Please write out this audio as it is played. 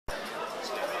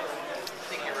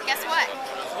guess what?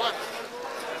 What?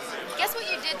 Guess what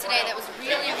you did today that was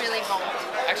really, really bold?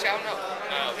 Actually, I don't know.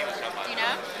 Do you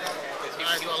know?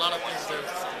 I do a lot of things that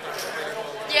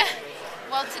Yeah.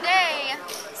 Well, today,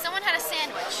 someone had a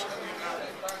sandwich,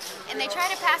 and they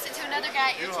tried to pass it to another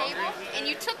guy at your table, and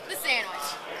you took the sandwich.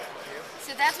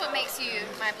 So that's what makes you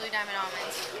my Blue Diamond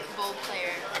Almonds bold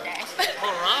player of the day.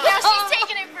 All right. Now she's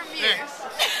taking it from you.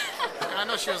 Yeah. I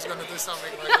know she was going to do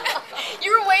something like that.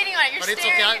 You were waiting on it. You're But it's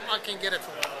staring. okay, I can get it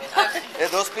from her. Hey,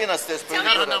 those peanuts taste pretty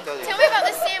Tell me, good, I'll tell you. tell me about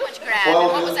the sandwich grab. And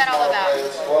what was that all about?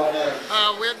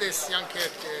 We had this young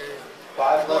kid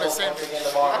bought a sandwich.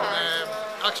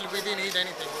 Actually, we didn't eat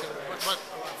anything. What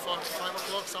 5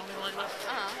 o'clock, something like that?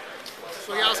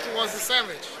 So he asked who wants the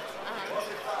sandwich.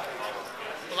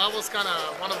 Well, I was kind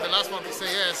of one of the last ones to say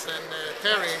yes, and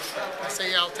Terry, I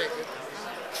say, yeah, I'll take it.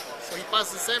 So he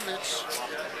passed the sandwich,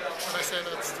 and I said,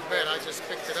 that's too bad, I just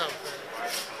picked it up.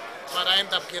 But I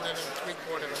ended up getting it in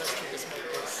 3/4, let's keep this small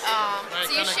piece.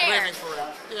 So you share. For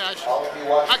it. Yeah,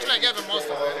 actually I gave him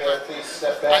most of it, but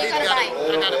I You did gotta get it. bite.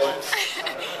 I got it.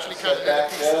 Actually cut it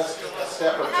into pieces.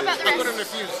 Well, how about the I couldn't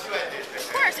rest? refuse.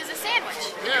 Of course, it's a sandwich.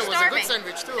 Yeah, You're it was a starving. good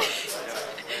sandwich too.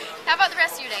 How about the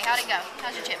rest of your day? How'd it go?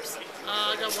 How's your chips?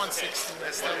 I got 160,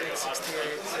 I started at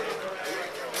 68, so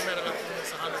I made it up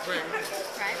almost 100 grand.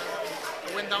 Right.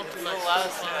 I went down to like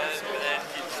 45, so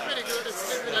it's pretty good. It's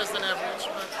maybe less than average,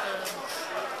 but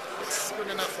it's good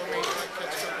enough for me to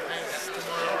catch a couple hands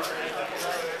tomorrow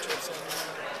and chips and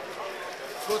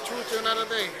go through to another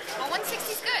day. Well,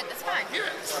 160 is good. That's fine. Yeah,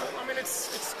 I mean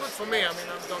it's good for me. I mean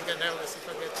I don't get nervous if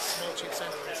I get small chips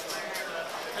anyway, so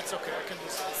that's okay. I can do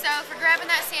so. So for grabbing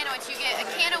that sandwich, you get a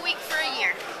can a week for a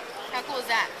year. How cool is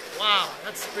that? Wow,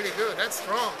 that's pretty good. That's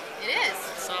strong. It is.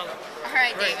 That's solid. All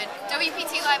right, Great. David.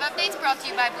 WPT Live Updates brought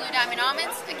to you by Blue Diamond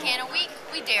Almonds. A can a week.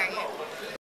 We dare you.